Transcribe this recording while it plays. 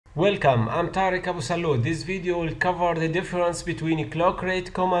Welcome, I'm Tarek Abu Salud. This video will cover the difference between a clock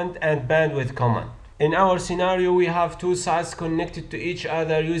rate command and bandwidth command. In our scenario, we have two sites connected to each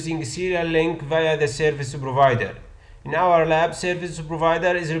other using a serial link via the service provider. In our lab, service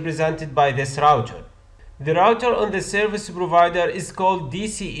provider is represented by this router. The router on the service provider is called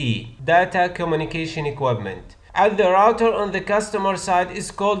DCE, Data Communication Equipment, and the router on the customer side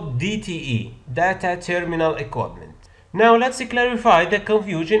is called DTE, Data Terminal Equipment. Now let's clarify the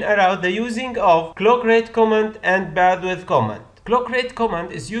confusion around the using of clock rate command and bandwidth command. Clock rate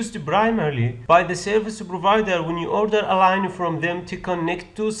command is used primarily by the service provider when you order a line from them to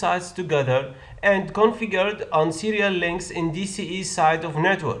connect two sites together and configured on serial links in DCE side of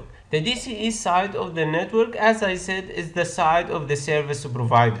network. The DCE side of the network, as I said, is the side of the service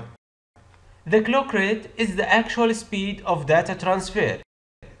provider. The clock rate is the actual speed of data transfer.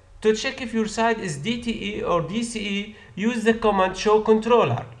 To check if your site is DTE or DCE, use the command show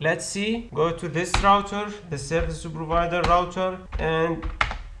controller. Let's see. Go to this router, the service provider router, and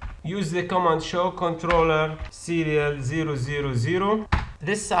use the command show controller serial 000.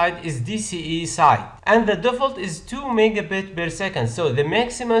 This side is DCE side, and the default is 2 megabit per second. So the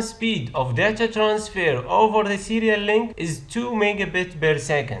maximum speed of data transfer over the serial link is 2 megabit per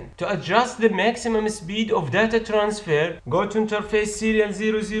second. To adjust the maximum speed of data transfer, go to interface serial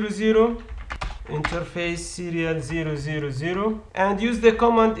 000, interface serial 000, and use the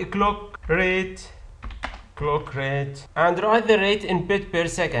command clock rate, and write the rate in bit per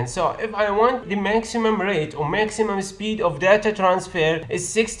second. So if I want the maximum rate or maximum speed of data transfer is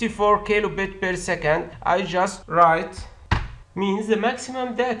 64 kilobit per second, I just write means the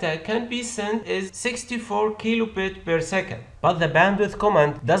maximum data can be sent is 64 kilobit per second. But the bandwidth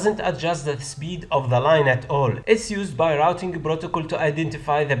command doesn't adjust the speed of the line at all. It's used by routing protocol to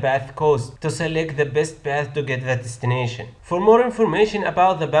identify the path caused, to select the best path to get the destination. For more information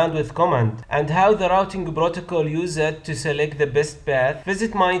about the bandwidth command and how the routing protocol uses it to select the best path,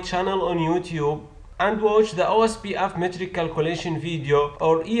 visit my channel on YouTube and watch the OSPF metric calculation video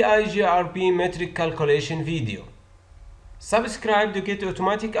or EIGRP metric calculation video. Subscribe to get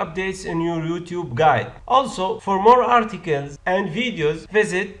automatic updates in your YouTube guide. Also, for more articles and videos,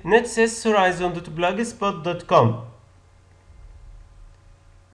 visit netsyshorizon.blogspot.com.